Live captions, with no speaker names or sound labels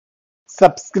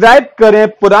Subscribe करें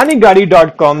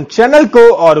पुरानीगाड़ी.com channel को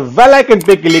और बेल आइकन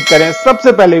पे क्लिक करें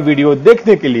सबसे पहले वीडियो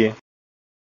देखने के लिए।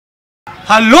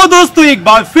 हेलो दोस्तों, एक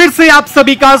बार फिर से आप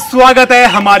सभी का स्वागत है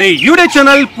हमारे यूट्यूब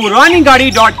चैनल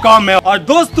PuraniGadi.com में। और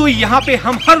दोस्तों, यहाँ पे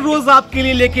हम हर रोज आपके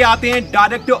लिए लेके आते हैं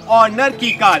डायरेक्ट ऑनर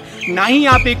की कार। ना ही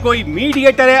यहाँ पे कोई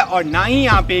मीडिएटर है और ना ही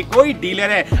यहाँ पे कोई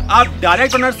डीलर है। आप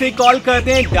डायरेक्ट ऑनर से कॉल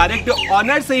करते हैं, डायरेक्ट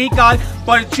ऑनर से ही कार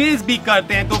परचेज भी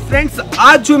करते हैं। तो फ्रेंड्स,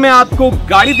 आज जो मैं आपको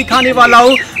गाड़ी दिखाने वाला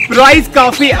हूँ, प्राइस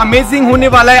काफी अमेजिंग होने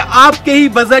वाला है। आपके ही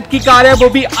बजट की कार है, वो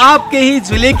भी आपके ही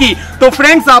जिले की। तो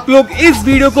फ्रेंड्स, आप लोग इस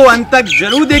वीडियो को अंत तक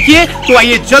जरूर देखिए। तो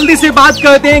आइए जल्दी से बात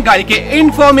करते हैं गाड़ी के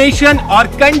इंफॉर्मेशन और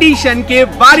कंडीशन के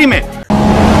बारे में।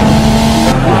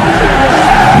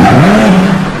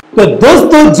 तो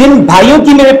दोस्तों, जिन भाइयों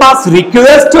की मेरे पास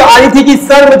रिक्वेस्ट आ रही थी कि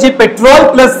सर मुझे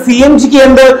पेट्रोल प्लस सीएनजी के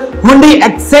अंदर Hyundai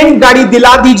Xcent गाड़ी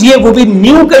दिला दीजिए, वो भी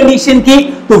न्यू कंडीशन की,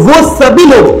 तो वो सभी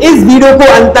लोग इस वीडियो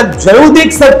को अंत तक जरूर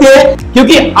देख सकते हैं,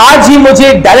 क्योंकि आज ही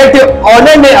मुझे डायरेक्ट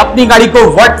ऑनर ने अपनी गाड़ी को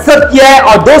व्हाट्सएप किया है।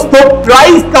 और दोस्तों,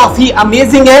 प्राइस काफी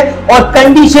अमेजिंग है और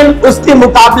कंडीशन उसके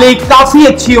मुकाबले काफी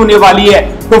अच्छी होने वाली है।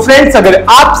 तो फ्रेंड्स, अगर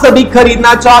आप सभी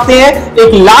खरीदना चाहते हैं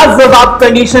एक लाजवाब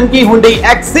कंडीशन की Hyundai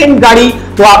Xcent गाड़ी,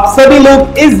 तो आप सभी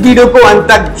लोग इस वीडियो को अंत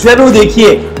तक जरूर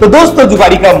देखिए। तो दोस्तों, जो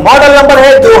गाड़ी का मॉडल नंबर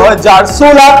है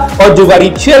 2016 और जो गाड़ी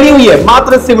चली हुई है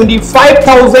मात्र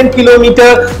 75,000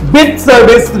 किलोमीटर विद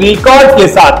सर्विस रिकॉर्ड के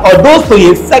साथ। और दोस्तों,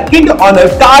 ये सेकंड ऑनर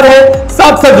कार है।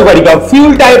 साथ साथ जो गाड़ी का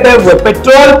फ्यूल टाइप है वो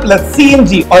पेट्रोल प्लस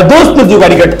सीएनजी। और दोस्तों, जो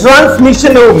गाड़ी का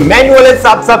ट्रांसमिशन है वो मैनुअल है।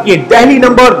 साथ साथ ये दिल्ली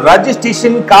नंबर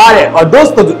रजिस्ट्रेशन कार है। और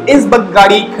दोस्तों, जो इस वक्त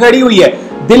गाड़ी खड़ी हुई है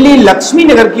दिल्ली लक्ष्मी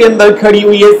नगर के अंदर खड़ी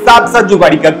हुई है। साथ साथ जो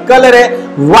गाड़ी का कलर है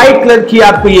व्हाइट कलर की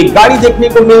आपको ये गाड़ी देखने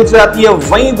को मिल जाती है।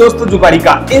 वहीं दोस्तों, जो गाड़ी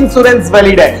का इंश्योरेंस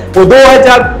वैलिड है वो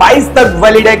 2022 तक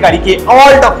वैलिड है। गाड़ी के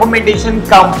ऑल डॉक्यूमेंटेशन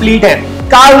कंप्लीट है।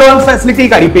 कार लोन फैसिलिटी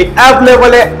गाड़ी पे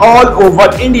अवेलेबल है ऑल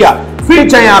ओवर इंडिया। फिर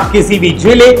चाहे आप किसी भी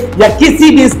जिले या किसी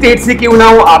भी स्टेट से क्यों ना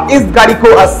हो, आप इस गाड़ी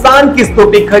को आसान किस्तों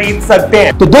पे खरीद सकते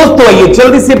हैं। तो दोस्तों, आइए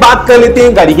जल्दी से बात कर लेते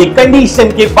हैं गाड़ी के कंडीशन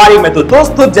के बारे में। तो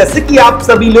दोस्तों, जैसे कि आप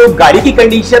सभी लोग गाड़ी की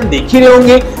कंडीशन देख ही रहे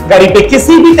होंगे, गाड़ी पे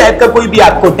किसी भी टाइप का कोई भी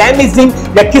आपको डैमेजिंग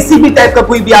या किसी भी टाइप का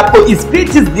कोई भी आपको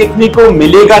स्क्रैचेस देखने को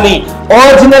मिलेगा नहीं।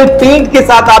 ओरिजिनल पेंट के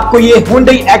साथ आपको ये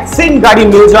Hyundai Xcent गाड़ी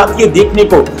मिल जाती है देखने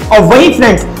को। और वही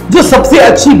फ्रेंड्स, जो सबसे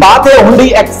अच्छी बात है Hyundai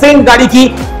Xcent गाड़ी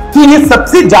की कि ये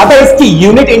सबसे ज्यादा इसकी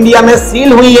यूनिट इंडिया में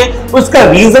सेल हुई है। उसका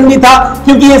रीजन भी था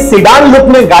क्योंकि ये सेडान लुक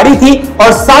में गाड़ी थी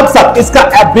और साथ साथ इसका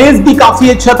एवरेज भी काफी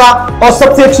अच्छा था। और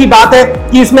सबसे अच्छी बात है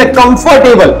कि इसमें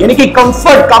कंफर्टेबल यानी कि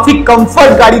काफी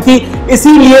कंफर्ट गाड़ी थी,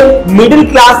 इसीलिए मिडिल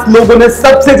क्लास लोगों ने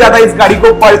सबसे ज्यादा इस गाड़ी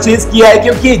को परचेज किया है,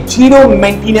 क्योंकि ये जीरो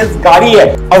मेंटेनेंस गाड़ी है।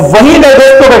 और वहीं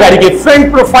दोस्तों, गाड़ी के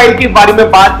फ्रंट प्रोफाइल के बारे में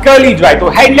बात कर ली जाए तो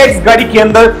हेडलाइट्स गाड़ी के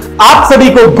अंदर आप सभी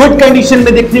को गुड कंडीशन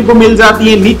में देखने को मिल जाती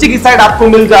है। नीचे की साइड आपको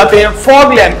मिल जाते हैं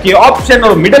फॉग लैंप के ऑप्शन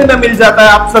और मिडल में मिल जाता है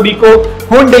आप सभी को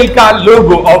Hyundai का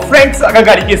लोगो। और फ्रेंड्स, अगर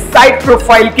गाड़ी के साइड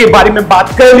प्रोफाइल के बारे में बात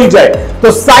कर ली जाए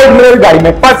तो साइड मिरर गाड़ी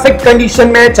में परफेक्ट कंडीशन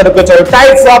में, चलो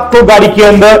टायर्स आपको गाड़ी के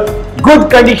अंदर गुड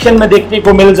कंडीशन में देखने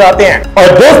को मिल जाते हैं। और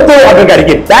दोस्तों, अगर गाड़ी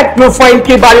के बैक प्रोफाइल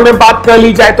के बारे में बात कर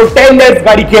ली जाए तो टेल लाइट्स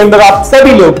गाड़ी के अंदर आप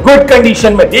सभी लोग गुड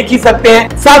कंडीशन में देख ही सकते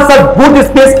हैं। साथ साथ बूट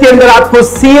स्पेस के अंदर आपको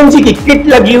सीएनजी की किट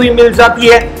लगी हुई मिल जाती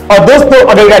है। और दोस्तों,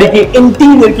 अगर गाड़ी के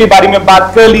इंटीरियर के बारे में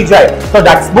बात कर ली जाए तो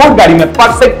डैशबोर्ड गाड़ी में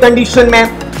परफेक्ट कंडीशन में,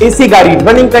 एसी गाड़ी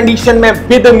रनिंग कंडीशन में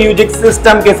विद म्यूजिक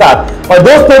सिस्टम के साथ। और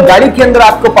दोस्तों, गाड़ी के अंदर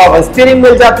आपको पावर स्टीयरिंग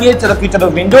मिल जाती है। चलो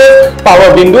विंडोज,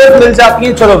 पावर विंडोज मिल जाती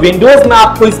है। चलो विंडोज में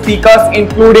आपको स्पीकर्स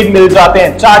इंक्लूडेड मिल जाते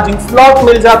हैं, चार्जिंग स्लॉट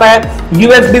मिल जाता है,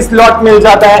 यूएसबी स्लॉट मिल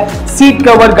जाता है। सीट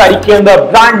कवर गाड़ी के अंदर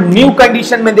ब्रांड न्यू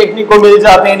कंडीशन में देखने को मिल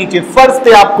जाते हैं। नीचे फर्श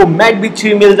पे आपको मैट बिछी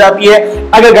हुई मिल जाती है।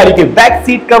 अगर गाड़ी के बैक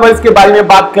सीट कवर्स के बारे में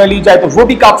बात कर ली जाए तो वो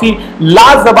भी काफी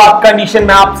लाजवाब कंडीशन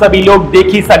में आप सभी लोग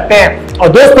देख ही सकते हैं। और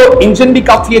दोस्तों, इंजन भी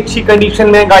काफी अच्छी कंडीशन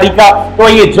में है गाड़ी का। तो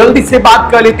ये जल्दी से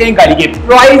बात कर लेते हैं गाड़ी के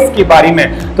प्राइस के बारे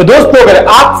में। तो दोस्तों, अगर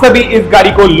आप सभी इस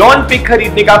गाड़ी को लोन पे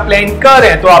खरीदने का प्लान कर रहे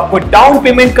हैं तो आपको डाउन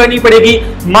पेमेंट करनी पड़ेगी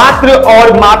मात्र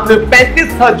और मात्र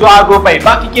 35,000 रुपए।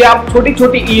 बाकी के आप छोटी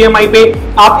छोटी ईएमआई पे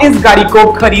आप इस गाड़ी को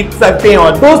खरीद सकते हैं।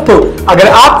 और दोस्तों, अगर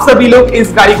आप सभी लोग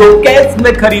इस गाड़ी को कैश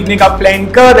में खरीदने का प्लान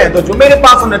कर रहे हैं तो जो मेरे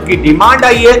पास ऑनर की डिमांड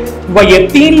आई है वह ये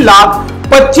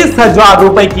 3,25,000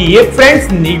 रुपए की। ये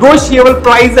फ्रेंड्स निगोशिएबल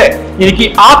प्राइस है, यानी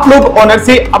कि आप लोग ऑनर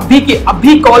से अभी के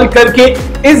अभी कॉल करके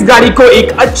इस गाड़ी को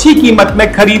एक अच्छी कीमत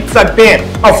में खरीद सकते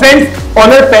हैं। और फ्रेंड्स,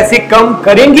 ऑनर पैसे कम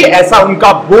करेंगे ऐसा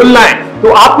उनका बोलना है।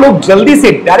 तो आप लोग जल्दी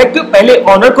से डायरेक्ट पहले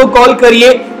ऑनर को कॉल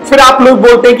करिए। फिर आप लोग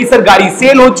बोलते हैं कि सर गाड़ी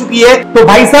सेल हो चुकी है, तो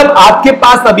भाई साहब आपके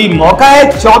पास अभी मौका है,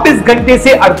 24 घंटे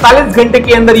से 48 घंटे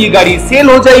के अंदर ये गाड़ी सेल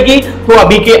हो जाएगी। तो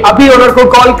अभी के अभी ऑनर को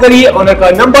कॉल करिए। ऑनर का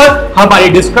नंबर हमारे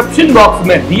डिस्क्रिप्शन बॉक्स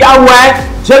में दिया हुआ है।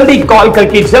 जल्दी कॉल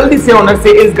करके जल्दी से ऑनर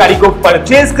से इस गाड़ी को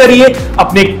परचेज करिए,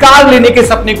 अपने कार लेने के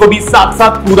सपने को भी साथ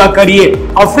साथ पूरा करिए।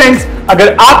 और फ्रेंड्स,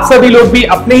 अगर आप सभी लोग भी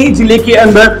अपने ही जिले के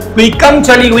अंदर कोई कम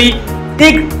चली हुई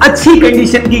एक अच्छी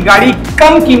कंडीशन की गाड़ी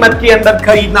कम कीमत के अंदर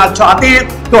खरीदना चाहते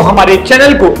हैं, तो हमारे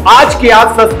चैनल को आज के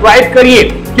आज सब्सक्राइब करिए,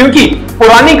 क्योंकि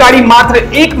पुरानी गाड़ी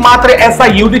एकमात्र ऐसा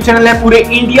यूट्यूब चैनल है पूरे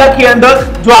इंडिया के अंदर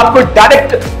जो आपको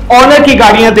डायरेक्ट ऑनर की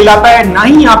गाड़ियां दिलाता है। ना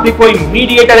ही यहाँ पे कोई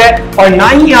मीडिएटर है और ना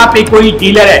ही यहाँ पे कोई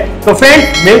डीलर है। तो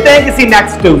फ्रेंड्स, मिलते हैं किसी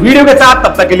नेक्स्ट वीडियो के साथ,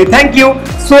 तब तक के लिए thank you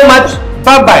so much,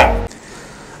 bye bye.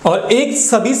 और एक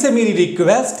सभी से मेरी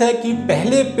रिक्वेस्ट है कि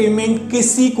पहले पेमेंट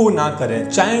किसी को ना करें,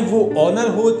 चाहे वो ऑनर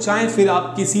हो, चाहे फिर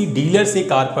आप किसी डीलर से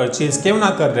कार परचेज क्यों ना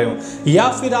कर रहे हो, या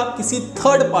फिर आप किसी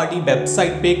थर्ड पार्टी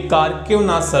वेबसाइट पे कार क्यों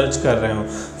ना सर्च कर रहे हो।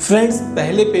 फ्रेंड्स,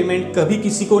 पहले पेमेंट कभी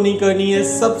किसी को नहीं करनी है।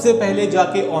 सबसे पहले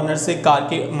जाके ऑनर से, कार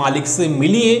के मालिक से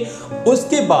मिलिए,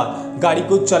 उसके बाद गाड़ी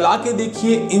को चला के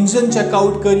देखिए, इंजन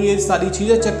चेकआउट करिए, सारी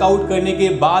चीज़ें चेकआउट करने के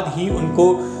बाद ही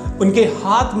उनके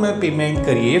हाथ में पेमेंट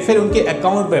करिए, फिर उनके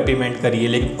अकाउंट में पेमेंट करिए।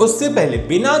 लेकिन उससे पहले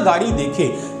बिना गाड़ी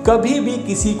देखे कभी भी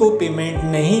किसी को पेमेंट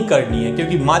नहीं करनी है,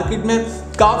 क्योंकि मार्केट में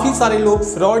काफ़ी सारे लोग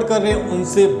फ्रॉड कर रहे हैं।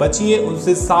 उनसे बचिए,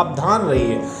 उनसे सावधान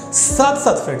रहिए। साथ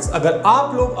साथ फ्रेंड्स, अगर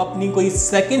आप लोग अपनी कोई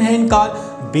सेकेंड हैंड कार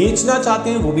बेचना चाहते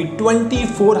हैं, वो भी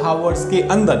 24 आवर्स के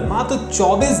अंदर, मात्र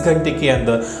 24 घंटे के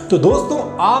अंदर, तो दोस्तों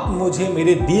आप मुझे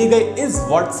मेरे दिए गए इस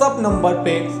व्हाट्सएप नंबर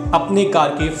पे अपने कार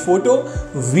के फोटो,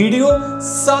 वीडियो,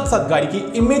 साथ साथ गाड़ी की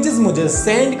इमेजेस मुझे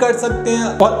सेंड कर सकते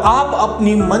हैं और आप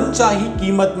अपनी मनचाही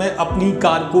कीमत में अपनी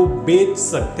कार को बेच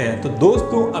सकते हैं। तो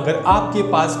दोस्तों, अगर आपके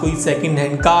पास कोई सेकेंड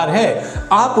हैंड कार है,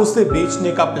 आप उसे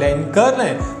बेचने का प्लान कर रहे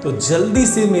हैं, तो जल्दी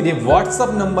से मेरे व्हाट्सएप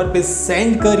नंबर पे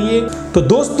सेंड करिए। तो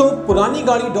दोस्तों,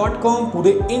 PuraniGadi.com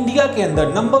पूरे इंडिया के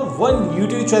अंदर नंबर 1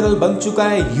 यूट्यूब चैनल बन चुका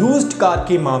है यूज्ड कार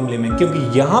के मामले में,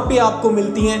 क्योंकि यहाँ पे आपको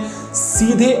मिलती हैं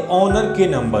सीधे ऑनर के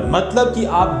नंबर। मतलब कि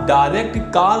आप डायरेक्ट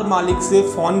कार मालिक से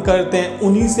फोन करते हैं,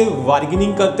 उन्हीं से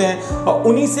बार्गेनिंग करते हैं और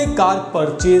उन्हीं से कार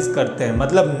परचेज करते हैं।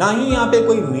 मतलब ना ही यहाँ पे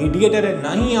कोई मीडिएटर है,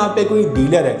 ना ही यहाँ पे कोई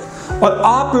डीलर है। और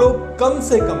आप लोग कम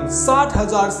से कम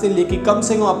 60,000 से लेके कम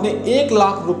से कम अपने 1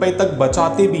 लाख रुपए तक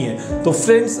बचाते भी हैं। तो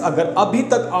फ्रेंड्स, अगर अभी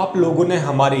तक आप लोगों ने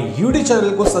हमारे यूट्यूब चैनल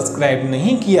को सब्सक्राइब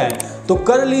नहीं किया है, तो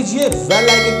कर लीजिए, बेल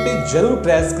आइकन पे जरूर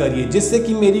प्रेस करिए, जिससे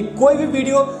कि मेरी कोई भी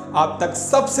वीडियो आप तक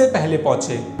सबसे पहले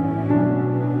पहुंचे।